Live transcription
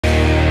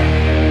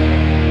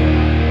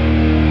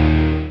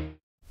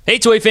Hey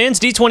Toy fans,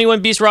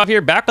 D21 Beast Rob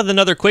here, back with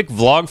another quick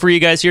vlog for you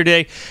guys here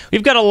today.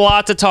 We've got a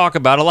lot to talk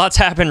about, a lot's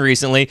happened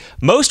recently.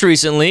 Most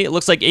recently, it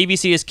looks like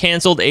ABC has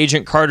canceled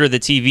Agent Carter, the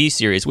TV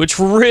series, which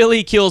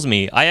really kills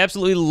me. I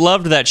absolutely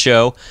loved that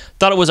show.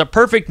 Thought it was a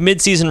perfect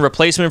mid-season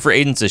replacement for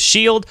Agents of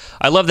S.H.I.E.L.D.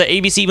 I love that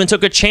ABC even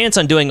took a chance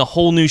on doing a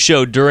whole new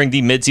show during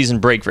the mid-season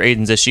break for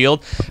Agents of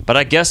S.H.I.E.L.D., but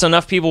I guess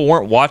enough people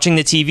weren't watching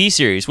the TV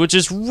series, which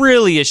is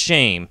really a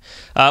shame.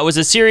 It was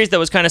a series that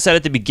was kind of set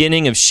at the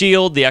beginning of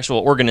S.H.I.E.L.D., the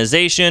actual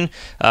organization.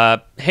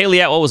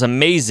 Haley Atwell was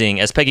amazing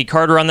as Peggy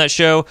Carter on that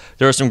show.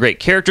 There were some great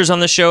characters on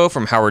the show,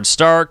 from Howard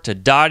Stark to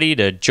Dottie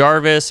to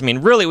Jarvis. I mean,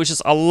 really, it was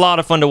just a lot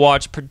of fun to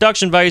watch.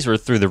 Production values were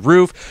through the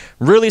roof.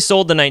 Really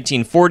sold the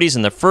 1940s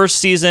in the first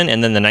season,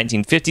 and then the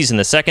 1950s in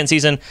the second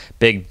season.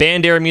 Big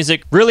band era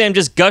music. Really, I'm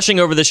just gushing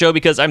over the show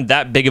because I'm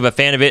that big of a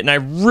fan of it, and I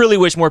really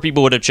wish more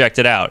people would have checked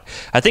it out.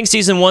 I think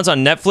season 1's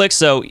on Netflix,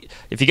 so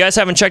if you guys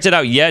haven't checked it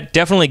out yet,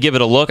 definitely give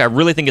it a look. I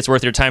really think it's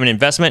worth your time and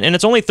investment, and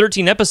it's only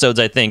 13 episodes,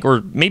 I think,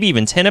 or maybe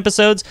even 10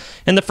 episodes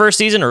in the first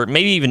season, or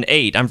maybe even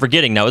 8. I'm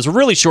forgetting now. It was a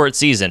really short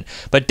season,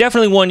 but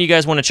definitely one you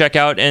guys want to check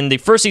out, and the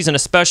first season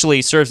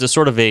especially serves as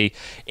sort of a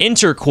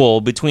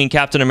interquel between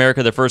Captain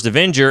America the First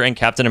Avenger and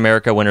Captain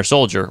America Winter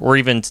Soldier, or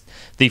even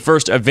the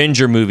first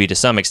Avenger movie to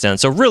some extent.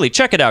 So really,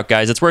 check it out,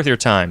 guys. It's worth your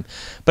time.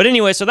 But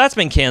anyway, so that's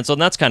been canceled,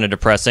 and that's kind of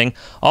depressing.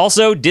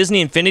 Also,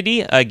 Disney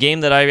Infinity, a game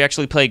that I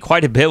actually played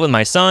quite a bit with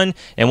my son,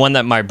 and one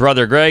that my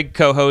brother Greg,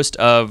 co-host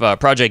of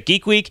Project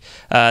Geek Week,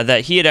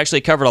 that he had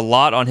actually covered a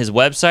lot on his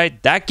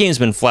website. That game's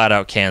been flat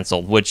out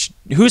canceled, which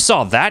who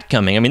saw that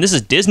coming? I mean, this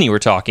is Disney we're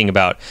talking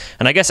about.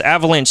 And I guess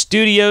Avalanche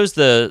Studios,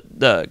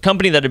 the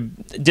company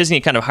that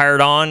Disney kind of hired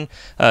on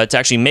to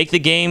actually make the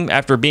game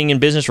after being in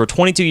business for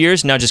 22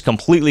 years, now just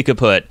completely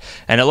kaput.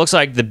 And it looks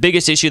like the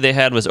biggest issue they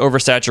had was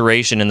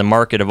oversaturation in the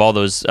market of all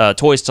those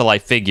Toys to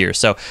Life figures.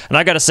 So, and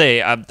I gotta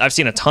say, I've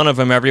seen a ton of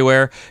them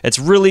everywhere. It's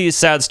really a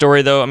sad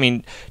story, though. I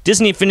mean,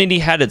 Disney Infinity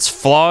had its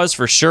flaws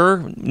for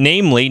sure,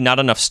 namely not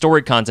enough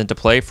story content to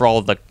play for all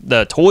of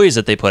the toys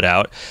that they put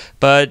out.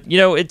 But, you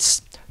know,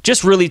 it's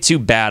just really too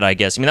bad, I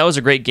guess. I mean, that was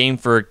a great game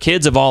for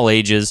kids of all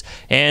ages,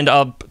 and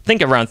I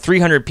think around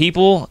 300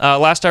 people,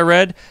 last I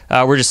read,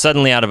 were just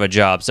suddenly out of a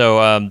job.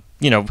 So,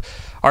 you know,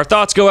 our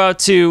thoughts go out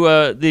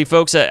to the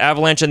folks at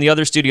Avalanche and the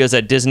other studios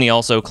that Disney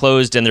also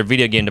closed in their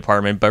video game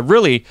department. But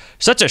really,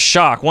 such a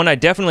shock, one I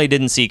definitely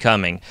didn't see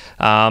coming.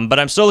 But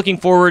I'm still looking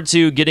forward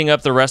to getting up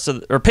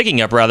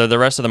picking up the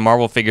rest of the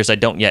Marvel figures I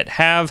don't yet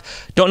have.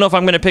 Don't know if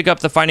I'm going to pick up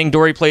the Finding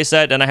Dory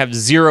playset, and I have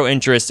zero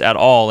interest at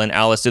all in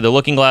Alice Through the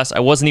Looking Glass. I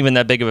wasn't even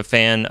that big of a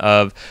fan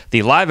of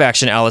the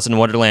live-action Alice in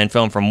Wonderland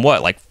film from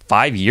what, like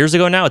 5 years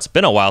ago now? It's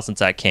been a while since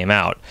that came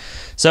out.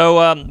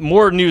 So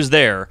more news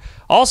there.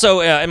 Also,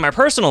 in my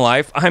personal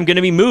life, I'm going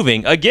to be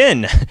moving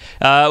again.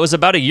 It was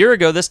about a year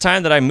ago this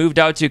time that I moved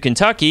out to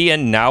Kentucky,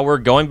 and now we're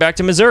going back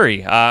to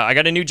Missouri. I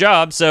got a new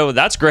job, so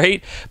that's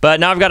great, but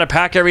now I've got to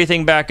pack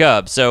everything back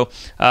up. So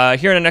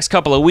here in the next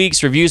couple of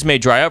weeks, reviews may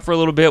dry up for a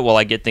little bit while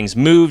I get things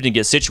moved and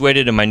get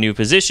situated in my new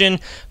position,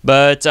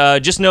 but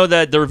just know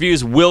that the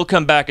reviews will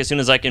come back as soon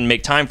as I can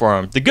make time for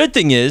them. The good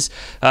thing is,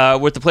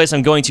 with the place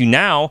I'm going to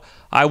now,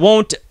 I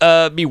won't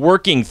be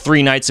working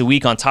 3 nights a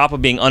week on top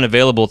of being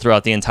unavailable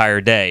throughout the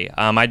entire day.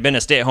 I'd been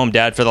a stay-at-home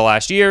dad for the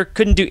last year,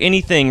 couldn't do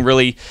anything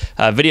really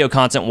video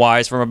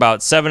content-wise from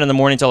about 7 in the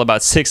morning till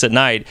about 6 at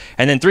night,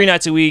 and then 3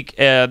 nights a week,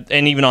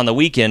 and even on the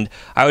weekend,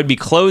 I would be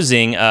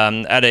closing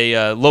at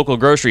a local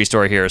grocery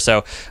store here.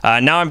 So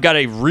now I've got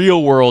a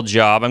real-world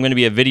job. I'm going to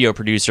be a video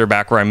producer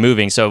back where I'm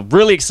moving, so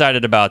really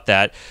excited about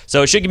that.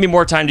 So it should give me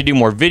more time to do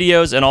more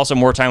videos and also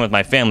more time with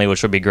my family,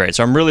 which would be great.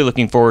 So I'm really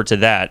looking forward to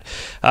that.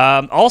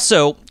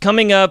 Also,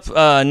 coming up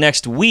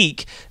next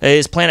week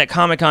is Planet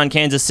ComicCon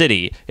Kansas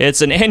City.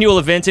 It's an annual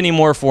event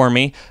anymore for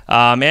me,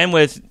 and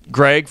with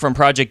Greg from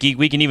Project Geek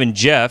Week and even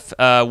Jeff,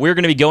 we're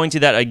going to be going to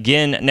that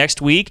again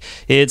next week.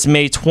 It's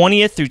May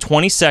 20th through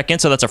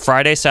 22nd, so that's a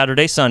Friday,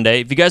 Saturday,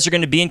 Sunday. If you guys are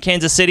going to be in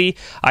Kansas City,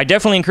 I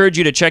definitely encourage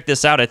you to check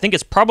this out. I think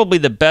it's probably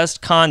the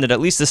best con that at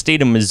least the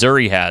state of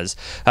Missouri has.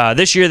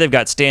 This year they've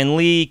got Stan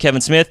Lee,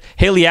 Kevin Smith,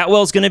 Haley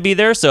Atwell is going to be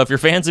there, so if you're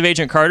fans of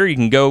Agent Carter, you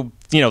can go,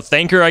 you know,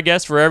 thank her, I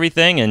guess, for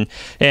everything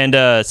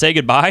and say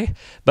goodbye.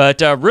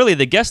 But really,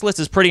 the guest list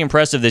is pretty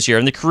impressive this year,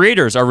 and the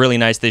creators are really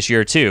nice this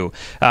year, too.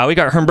 We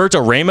got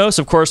Humberto Ramos,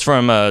 of course,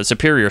 from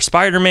Superior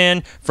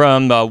Spider-Man,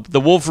 from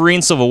the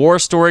Wolverine Civil War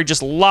story,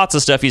 just lots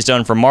of stuff he's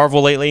done for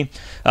Marvel lately.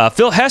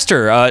 Phil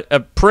Hester,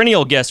 a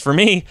perennial guest for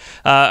me,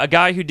 a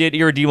guy who did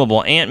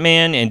Irredeemable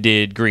Ant-Man and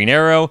did Green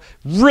Arrow.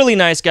 Really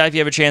nice guy if you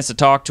have a chance to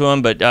talk to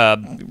him, but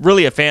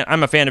really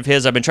I'm a fan of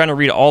his. I've been trying to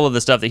read all of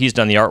the stuff that he's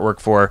done the artwork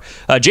for.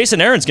 Jason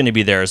Aaron's going to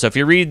be there, so if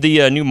you read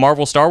the new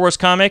Marvel Star Wars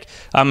comic,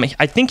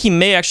 I think he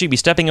may actually be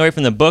stepping away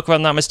from the book, if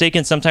I'm not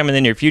mistaken, sometime in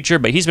the near future,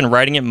 but he's been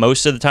writing it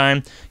most of the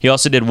time. He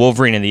also did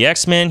Wolverine and the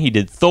X-Men. He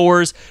did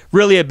Thor's.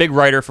 Really a big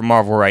writer for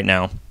Marvel right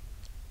now.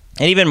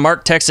 and even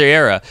Mark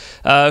Texeira,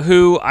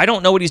 who I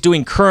don't know what he's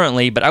doing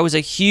currently, but I was a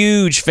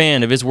huge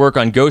fan of his work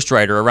on Ghost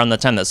Rider around the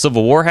time that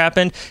Civil War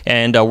happened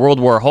and World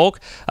War Hulk.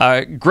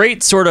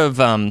 Great sort of,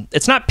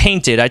 it's not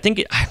painted.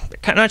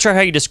 I'm not sure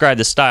how you describe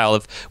the style.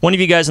 If one of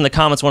you guys in the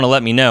comments want to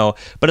let me know,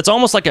 but it's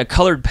almost like a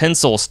colored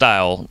pencil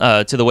style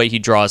to the way he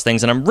draws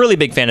things, and I'm really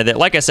big fan of it.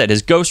 Like I said,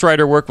 his Ghost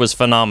Rider work was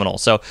phenomenal,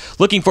 so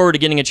looking forward to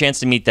getting a chance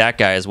to meet that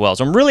guy as well.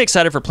 So I'm really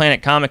excited for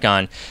Planet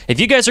Comic-Con. If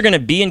you guys are going to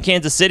be in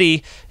Kansas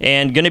City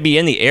and going to be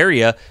in the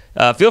area,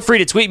 feel free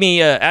to tweet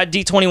me at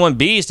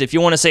D21Beast if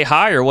you want to say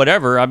hi or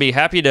whatever. I'll be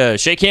happy to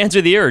shake hands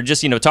with you or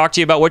just, talk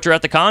to you about what you're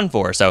at the con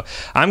for. So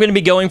I'm going to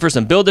be going for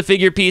some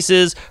Build-A-Figure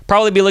pieces,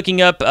 probably be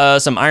looking up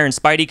some Iron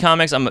Spidey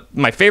comics.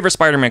 My favorite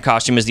Spider-Man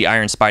costume is the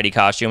Iron Spidey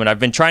costume, and I've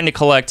been trying to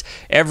collect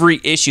every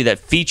issue that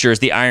features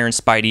the Iron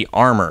Spidey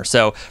armor.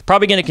 So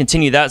probably going to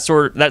continue that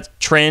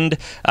trend.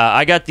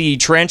 I got the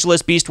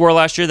Tarantulas Beast War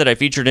last year that I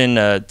featured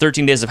in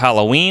 13 Days of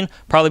Halloween.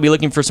 Probably be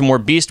looking for some more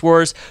Beast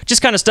Wars.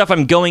 Just kind of stuff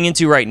I'm going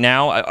into right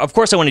now. Of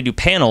course, I want to do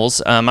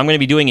panels. I'm going to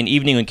be doing an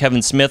evening with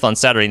Kevin Smith on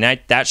Saturday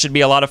night. That should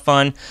be a lot of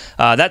fun.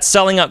 That's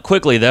selling out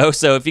quickly, though,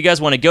 so if you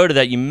guys want to go to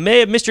that, you may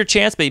have missed your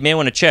chance, but you may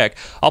want to check.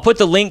 I'll put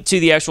the link to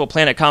the actual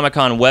Planet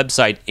Comic-Con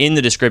website in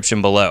the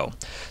description below.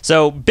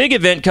 So, big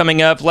event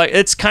coming up.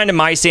 It's kind of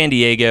my San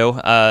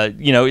Diego.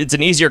 It's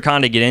an easier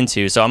con to get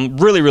into, so I'm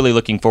really, really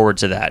looking forward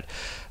to that.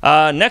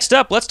 Next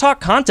up, let's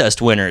talk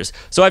contest winners.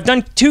 So I've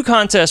done 2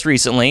 contests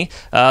recently.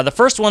 The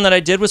first one that I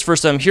did was for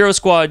some Hero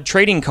Sqaud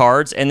trading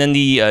cards, and then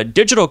the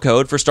digital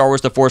code for Star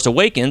Wars The Force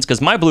Awakens, because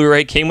my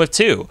Blu-ray came with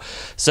 2.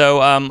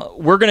 So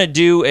we're going to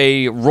do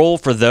a roll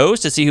for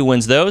those to see who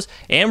wins those,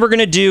 and we're going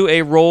to do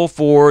a roll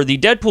for the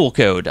Deadpool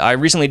code. I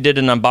recently did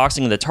an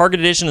unboxing of the Target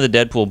edition of the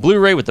Deadpool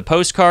Blu-ray with the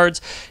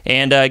postcards,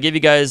 and give you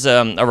guys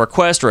a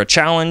request or a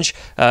challenge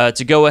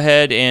to go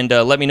ahead and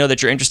let me know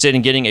that you're interested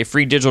in getting a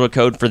free digital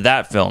code for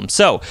that film.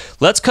 So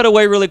let's cut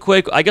away really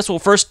quick. I guess we'll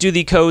first do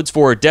the codes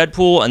for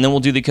Deadpool, and then we'll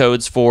do the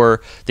codes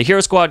for the Hero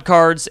Sqaud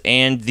cards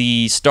and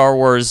the Star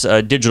Wars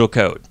digital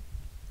code.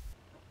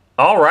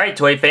 All right,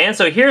 Toy fans,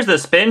 so here's the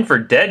spin for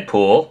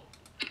Deadpool.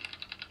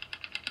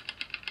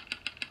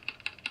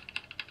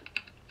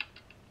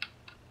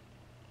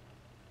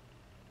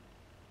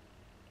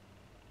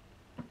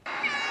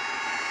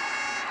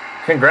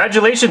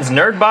 Congratulations,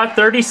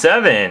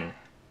 NerdBot37.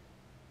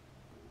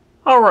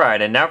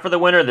 Alright, and now for the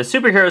winner of the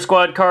Super Hero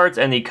Sqaud cards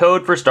and the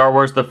code for Star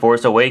Wars The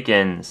Force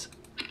Awakens.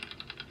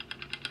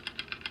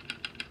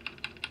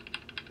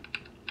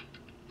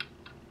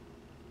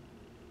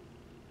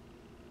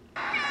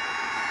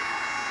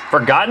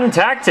 Forgotten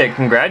Tactic,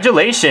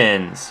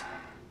 congratulations!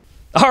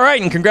 All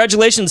right, and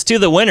congratulations to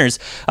the winners.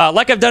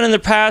 Like I've done in the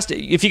past,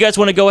 if you guys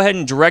want to go ahead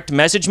and direct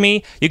message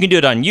me, you can do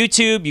it on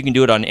YouTube, you can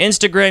do it on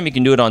Instagram, you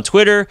can do it on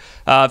Twitter.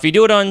 If you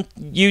do it on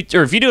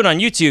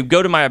YouTube,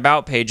 go to my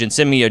About page and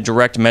send me a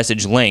direct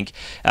message link.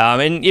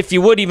 And if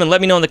you would, even let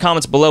me know in the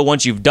comments below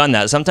once you've done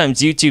that. Sometimes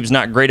YouTube's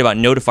not great about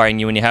notifying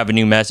you when you have a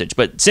new message,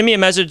 but send me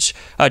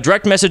a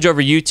direct message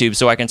over YouTube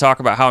so I can talk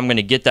about how I'm going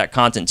to get that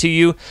content to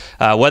you,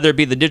 whether it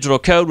be the digital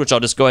code, which I'll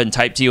just go ahead and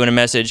type to you in a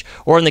message,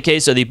 or in the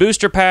case of the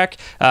booster pack,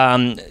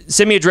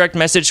 send me a direct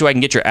message so I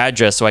can get your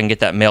address so I can get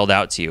that mailed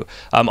out to you.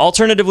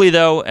 Alternatively,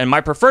 though, and my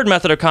preferred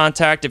method of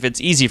contact, if it's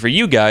easy for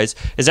you guys,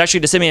 is actually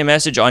to send me a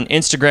message on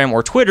Instagram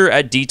or Twitter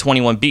at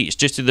D21Beast,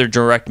 just through their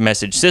direct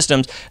message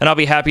systems, and I'll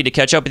be happy to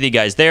catch up with you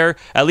guys there.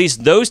 At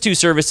least those 2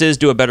 services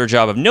do a better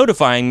job of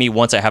notifying me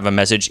once I have a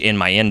message in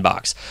my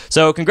inbox.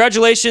 So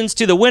congratulations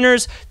to the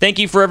winners. Thank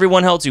you for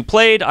everyone else who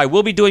played. I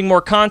will be doing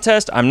more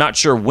contests. I'm not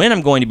sure when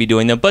I'm going to be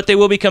doing them, but they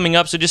will be coming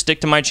up, so just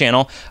stick to my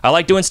channel. I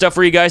like doing stuff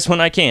for you guys when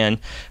I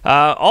can.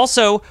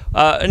 Also,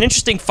 an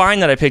interesting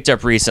find that I picked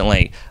up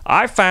recently.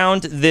 I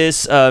found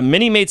this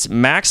Minimates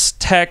Max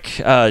Tech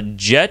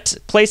jet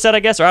playset, I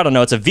guess, or I don't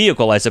know, it's a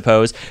vehicle, I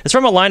suppose. It's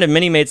from a line of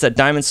Minimates that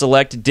Diamond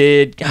Select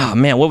did, oh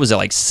man, what was it,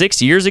 like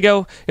 6 years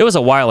ago? It was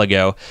a while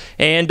ago.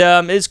 And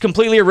it's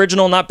completely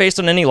original, not based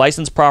on any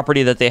licensed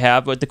property that they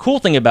have, but the cool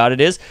thing about it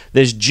is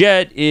this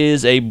jet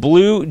is a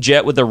blue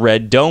jet with a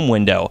red dome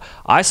window.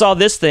 I saw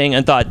this thing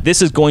and thought,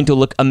 this is going to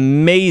look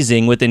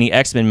amazing with any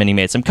X-Men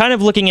Minimates. I'm kind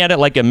of looking at it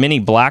like a mini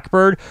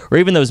Blackbird, or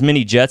even those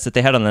mini jets that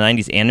they had on the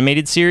 90s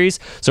animated series.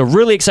 So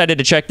really excited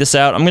to check this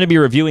out. I'm going to be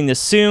reviewing this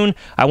soon.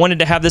 I wanted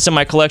to have this in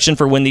my collection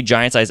for when the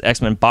Giant Size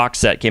X-Men box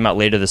set came out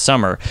later this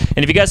summer.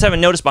 And if you guys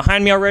haven't noticed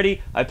behind me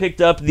already, I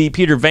picked up the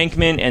Peter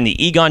Venkman and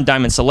the Egon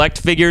Diamond Select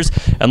figures.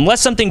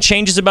 Unless something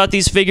changes about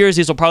these figures,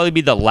 these will probably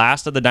be the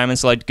last of the Diamond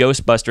Select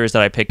Ghostbusters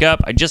that I pick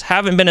up. I just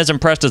haven't been as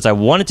impressed as I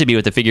wanted to be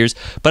with the figures,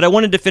 but I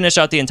wanted to finish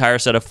out the entire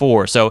set of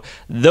 4. So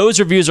those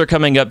reviews are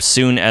coming up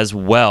soon as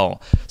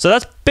well. So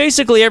that's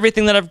basically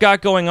everything that I've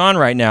got going on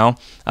right now.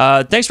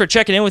 Thanks for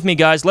checking in with me,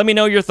 guys. Let me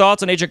know your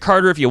thoughts on Agent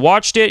Carter if you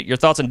watched it, your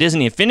thoughts on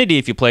Disney Infinity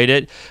if you played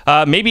it,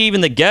 maybe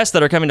even the guests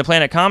that are coming to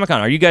Planet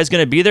Comic-Con. Are you guys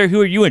going to be there?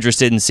 Who are you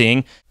interested in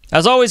seeing?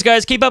 As always,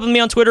 guys, keep up with me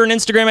on Twitter and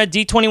Instagram at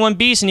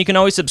D21Beast, and you can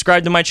always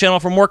subscribe to my channel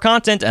for more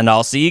content, and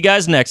I'll see you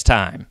guys next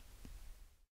time.